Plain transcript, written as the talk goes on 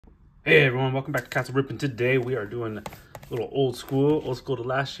Hey everyone, welcome back to Castle Rip, and today we are doing a little old school to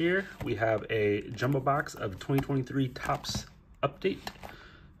last year. We have a jumbo box of 2023 Topps update.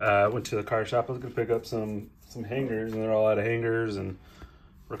 Went to the car shop. I was gonna pick up some hangers, and they're all out of hangers, and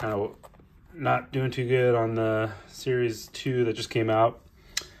we're kind of not doing too good on the Series 2 that just came out,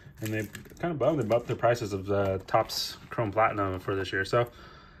 and they kind of bummed. They bumped the prices of the Topps Chrome Platinum for this year. So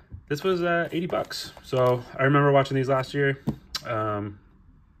this was $80. So I remember watching these last year.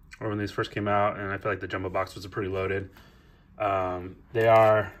 Or when these first came out, and I feel like the jumbo box was pretty loaded. They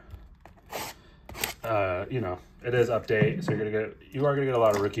are, it is update, so you are gonna get a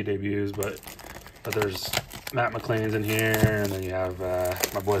lot of rookie debuts, but there's Matt McLain's in here, and then you have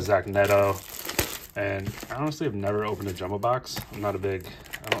my boy Zach Neto. And I honestly have never opened a jumbo box. I don't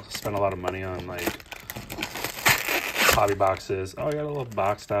spend a lot of money on like hobby boxes. Oh, I got a little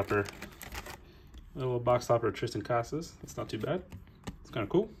box topper. A little box topper of Tristan Casas. That's not too bad. It's kind of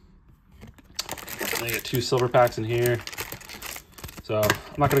cool. I get 2 silver packs in here. So I'm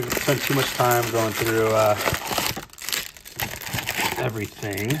not going to spend too much time going through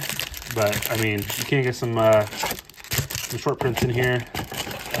everything. But, I mean, you can get some short prints in here.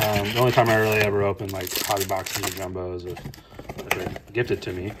 The only time I really ever open, like, hobby boxes or jumbos if they're gifted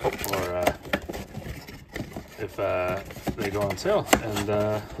to me. Or if they go on sale. And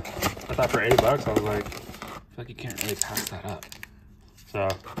I thought for $80, I was like, I feel like you can't really pass that up. So...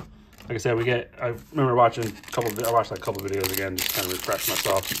 like I said, I remember watching I watched like a couple videos again, just kind of refresh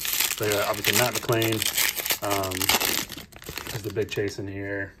myself. So yeah, obviously Matt McLain is the big chase in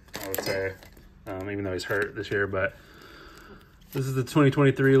here, I would say, even though he's hurt this year. But this is the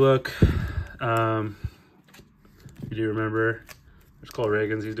 2023 look. You do remember, there's Cole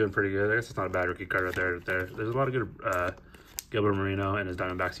Reagans. He's doing pretty good. I guess it's not a bad rookie card right there. There's a lot of good Gilbert Moreno in his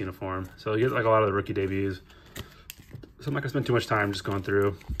Diamondbacks uniform. So you get like a lot of the rookie debuts. So I'm not gonna spend too much time just going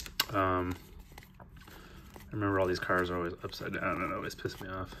through. I remember all these cars are always upside down and it always pissed me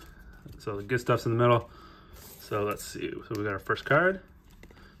off. So the good stuff's in the middle. So let's see. So we got our first card.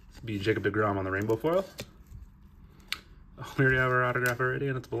 This will be Jacob deGrom on the rainbow foil. Oh, we already have our autograph already,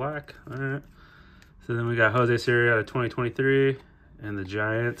 and it's black. All right. So then we got Jose Siri out of 2023, and the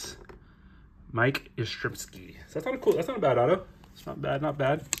Giants, Mike Yastrzemski. So that's not cool. That's not a bad auto. It's not bad, not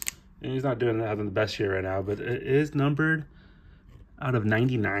bad. And he's not having the best year right now, but it is numbered out of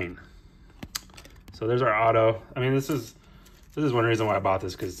 99. So there's our auto. I mean, this is one reason why I bought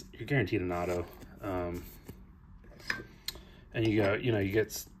this, because you're guaranteed an auto. And you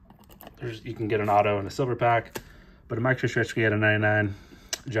can get an auto in a silver pack, but a Mike Yastrzemski at a 99.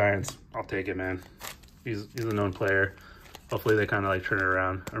 Giants, I'll take it, man. He's a known player. Hopefully they kind of like turn it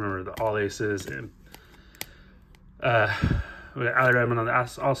around. I remember the all aces, and we got Ali Redmond on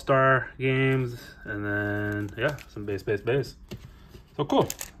the All-Star games, and then yeah, some base. So cool,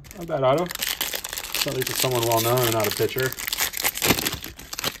 not bad auto. At least it's someone well known and not a pitcher.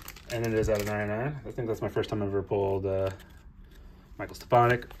 And it is out of 99. I think that's my first time I've ever pulled Michael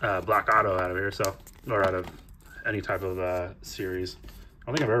Stefanik black auto out of here, or out of any type of series. I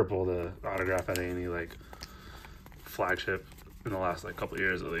don't think I've ever pulled an autograph out of any like flagship in the last like couple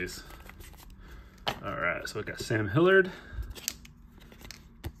years at least. All right, so we got Sam Hillard.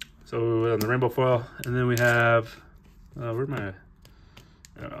 So on the rainbow foil, and then we have where'd my, I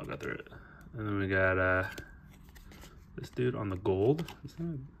don't know, I got through it. And then we got this dude on the gold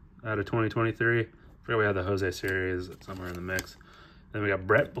out of 2023. I forgot we had the Jose series somewhere in the mix. Then we got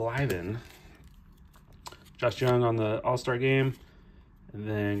Brett Blyven, Josh Young on the All-Star game, and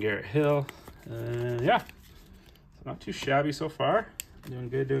then Garrett Hill. And yeah, so not too shabby so far. Doing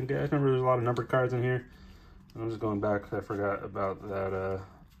good. I remember there's a lot of numbered cards in here. I'm just going back. I forgot about that.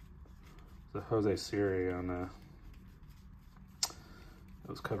 The Jose Siri on it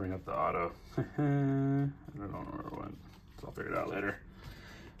was covering up the auto. I don't know where it went, so I'll figure it out later.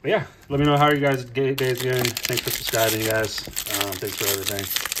 But yeah, let me know how you guys days going. Thanks for subscribing, you guys. Thanks for everything.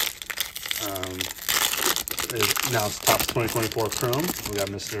 Now it's Topps 2024 Chrome. We got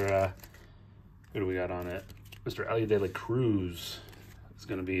Mr. Who do we got on it? Mr. Elly De La Cruz is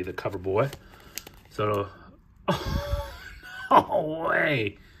going to be the cover boy. So, no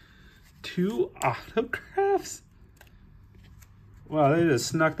way. 2 autographs? Wow, they just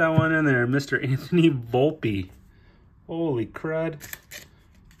snuck that one in there. Mr. Anthony Volpe. Holy crud.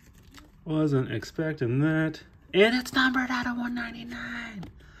 Wasn't expecting that. And it's numbered out of 199.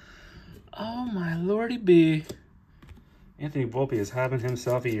 Oh my lordy B. Anthony Volpe is having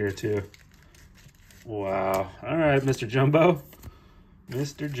himself a year or two. Wow. All right, Mr. Jumbo.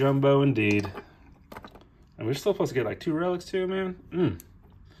 Mr. Jumbo indeed. And we're still supposed to get like 2 relics too, man.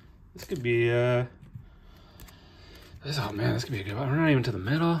 This could be, oh man, this could be a good one. We're not even to the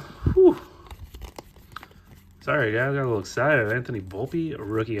middle. Whew. Sorry, guys, I got a little excited. Anthony Volpe,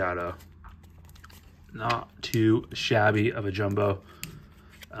 rookie auto. Not too shabby of a jumbo.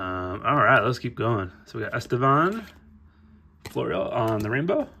 All right, let's keep going. So we got Estevan Florial on the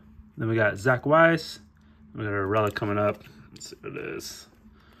rainbow. Then we got Zach Weiss. We got a relic coming up. Let's see what it is.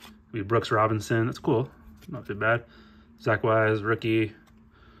 We Brooks Robinson. That's cool. Not too bad. Zach Weiss, rookie,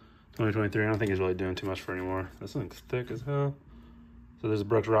 2023. I don't think he's really doing too much for anymore. This thing's thick as hell. So there's a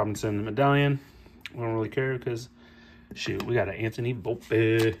Brooks Robinson medallion. We don't really care because, shoot, we got an Anthony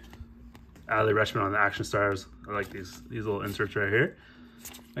Volpe. Adley Rutschman on the Action Stars. I like these little inserts right here.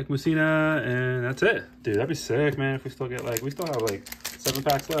 Mike Mussina, and that's it. Dude, that'd be sick, man, if we still get, like, we still have, like, 7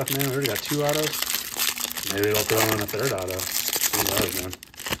 packs left, man. We already got 2 autos. Maybe they'll throw in a 3rd auto. Who knows, man.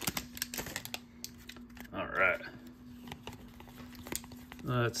 All right.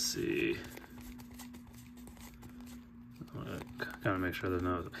 Let's see. Gotta make sure there's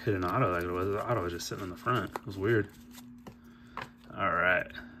no hidden auto like it was. The auto was just sitting in the front. It was weird. All right.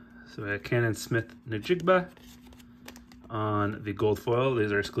 So we have Cannon Smith Najigba on the gold foil.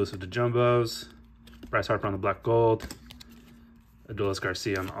 These are exclusive to jumbos. Bryce Harper on the black gold. Adolis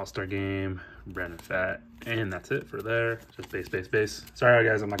Garcia on the All-Star game. Brandon Pfaadt. And that's it for there. Just base, base, base. Sorry,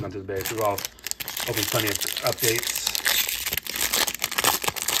 guys, I'm not going to the base. We've all opened plenty of updates.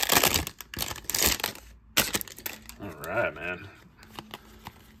 All right, man.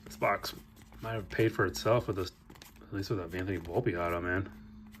 This box might have paid for itself with this, at least with that Anthony Volpe auto, man.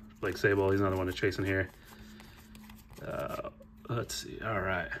 Blake Sable, he's another one to chase in here. Let's see. All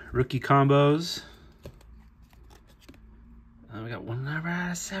right, rookie combos. We got 1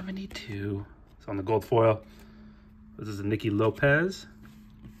 out of 72. It's on the gold foil. This is a Nicky Lopez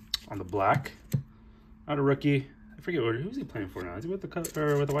on the black. Not a rookie. I forget who's he playing for now. Is he with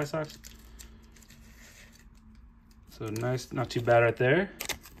the White Sox? So nice, not too bad right there.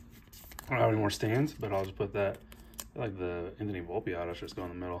 I don't have any more stands, but I'll just put that. I feel like the Anthony Volpe auto should just go in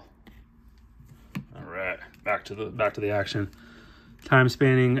the middle. All right, back to the action. Time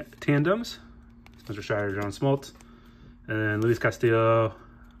spanning tandems. Spencer Strider, John Smoltz, and then Luis Castillo,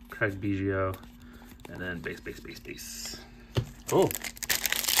 Craig Biggio, and then base. Oh,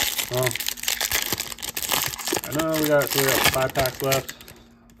 well, I know we got 5 packs left.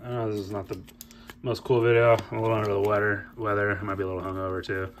 I know this is not the most cool video. I'm a little under the weather. I might be a little hungover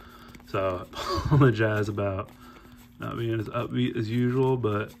too, so apologize about not being as upbeat as usual,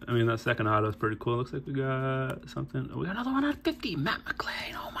 but I mean, that second auto is pretty cool. Looks like we got something. Oh, we got another 1 out of 50. Matt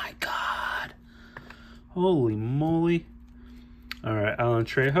McLain. Oh my God. Holy moly. All right, Alan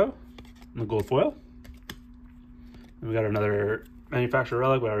Trejo on the gold foil. And we got another manufacturer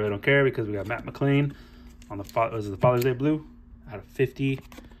relic, but I really don't care because we got Matt McLain on the Father's Day blue out of 50.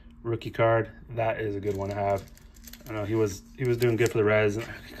 Rookie card. That is a good one to have. I know he was doing good for the Reds. God,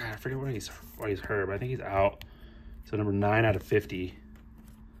 I forget where he's hurt, but I think he's out. So number 9 out of 50.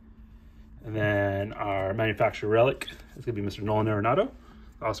 And then our manufacturer relic is going to be Mr. Nolan Arenado.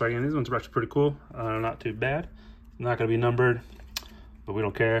 Also, again, these ones are actually pretty cool. Not too bad. Not going to be numbered, but we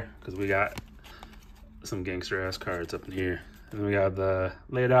don't care because we got some gangster-ass cards up in here. And then we got the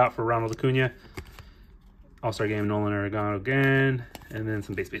laid out for Ronald Acuna. All-Star game, Nolan Arenado again. And then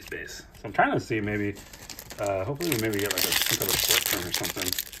some base. So I'm trying to see maybe, hopefully we maybe get like some kind of short term or something.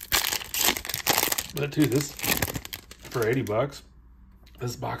 But dude, this, for 80 bucks,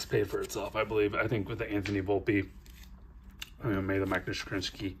 this box paid for itself, I believe. I think with the Anthony Volpe, maybe the Mike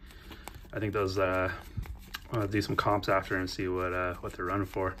Nishkrinsky. I think those, I'll do some comps after and see what they're running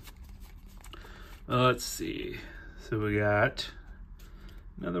for. Let's see. So we got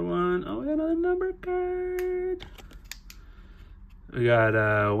another one. Oh, we got another number card. We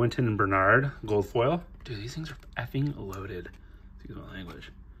got Winton and Bernard, gold foil. Dude, these things are effing loaded. Excuse my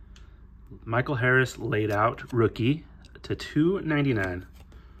language. Michael Harris laid out, rookie, to $2.99.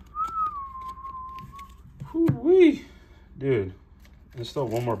 Whoo-wee. Dude, there's still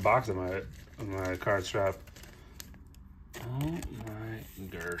one more box in my card strap. Oh my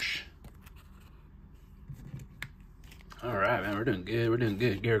gosh. All right, man, we're doing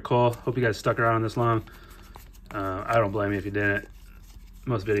good. Garrett Cole, hope you guys stuck around this long. I don't blame you if you didn't.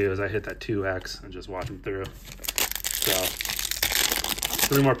 Most videos I hit that 2x and just watch them through. So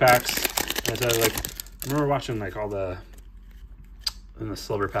 3 more packs. I said, like, I remember watching like all in the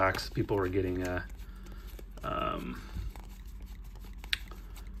silver packs, people were getting they're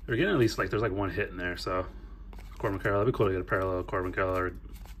getting at least like there's like 1 hit in there. So Corbin Carroll, that'd be cool to get a parallel Corbin Carroll or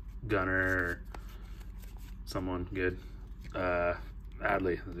Gunner or someone good.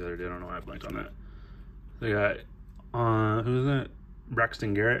 Adley was the other day. I don't know why I blanked on that. They got who's that?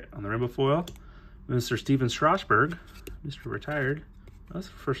 Braxton Garrett on the rainbow foil. Mr. Steven Strasburg, Mr. Retired, That's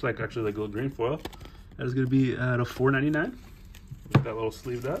the first like actually like little green foil. That is gonna be at a $4.99. With that little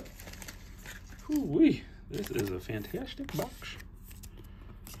sleeved up. Ooh-wee. This is a fantastic box.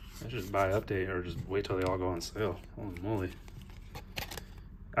 I should just buy an update or just wait till they all go on sale. Holy moly.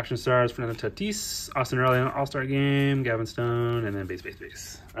 Action Stars, Fernando Tatis, Austin Riley on All-Star Game, Gavin Stone, and then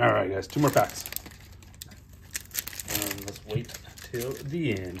base. All right, guys, 2 more packs. Let's wait till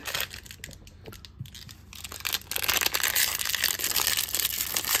the end.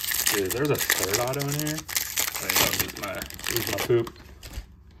 Dude, there's a third auto in here. Wait, I'll lose my poop.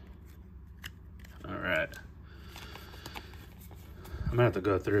 All right. I'm gonna have to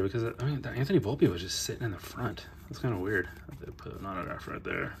go through because I mean Anthony Volpe was just sitting in the front. That's kind of weird. They put an autograph right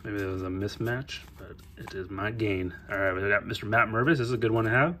there. Maybe there was a mismatch, but it is my gain. All right, we got Mr. Matt Mervis. This is a good one to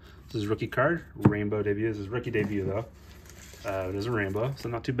have. This is rookie card, rainbow debut. This is rookie debut though. It is a rainbow, so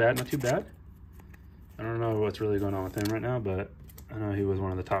not too bad, not too bad. I don't know what's really going on with him right now, but I know he was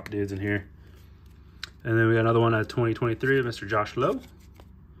one of the top dudes in here. And then we got another one at 2023 of Mr. Josh Lowe.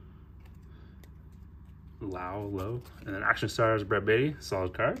 Lowe. And then Action Stars, Brett Beatty,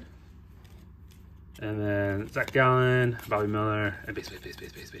 solid card. And then Zach Gallen, Bobby Miller, and base.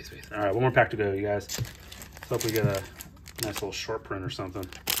 All right, one more pack to go, you guys. Let's hope we get a nice little short print or something.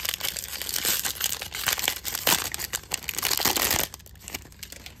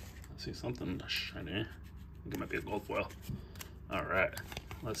 Let's see something shiny. I think it might be a gold foil. All right,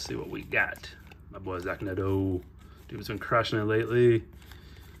 let's see what we got. My boy Zach Neto. Dude's been crushing it lately. I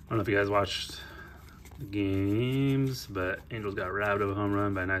don't know if you guys watched the games, but Angels got robbed of a home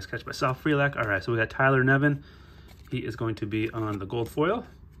run by a nice catch by Sal Frelick. All right, so we got Tyler Nevin. He is going to be on the gold foil.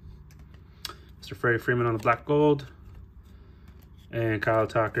 Mr. Freddie Freeman on the black gold. And Kyle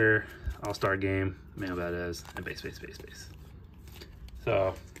Tucker, All-Star Game, Manuel Valdez, and base.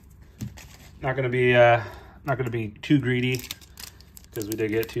 So not gonna be too greedy because we did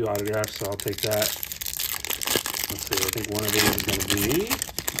get 2 autographs, so I'll take that. Let's see, I think one of these is gonna be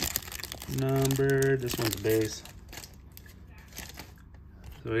numbered. This one's base.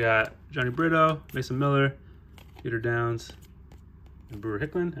 So we got Johnny Brito, Mason Miller, Peter Downs, and Brewer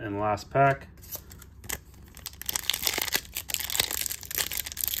Hickman, and last pack.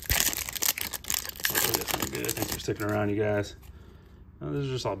 Hopefully that's not good. Thanks for sticking around, you guys. Oh, this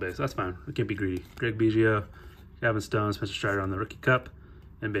is just all base. That's fine. We can't be greedy. Greg Biggio, Gavin Stone, Spencer Strider on the rookie cup,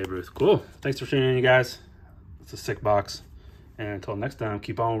 and Babe Ruth. Cool. Thanks for tuning in, you guys. It's a sick box. And until next time,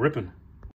 keep on ripping.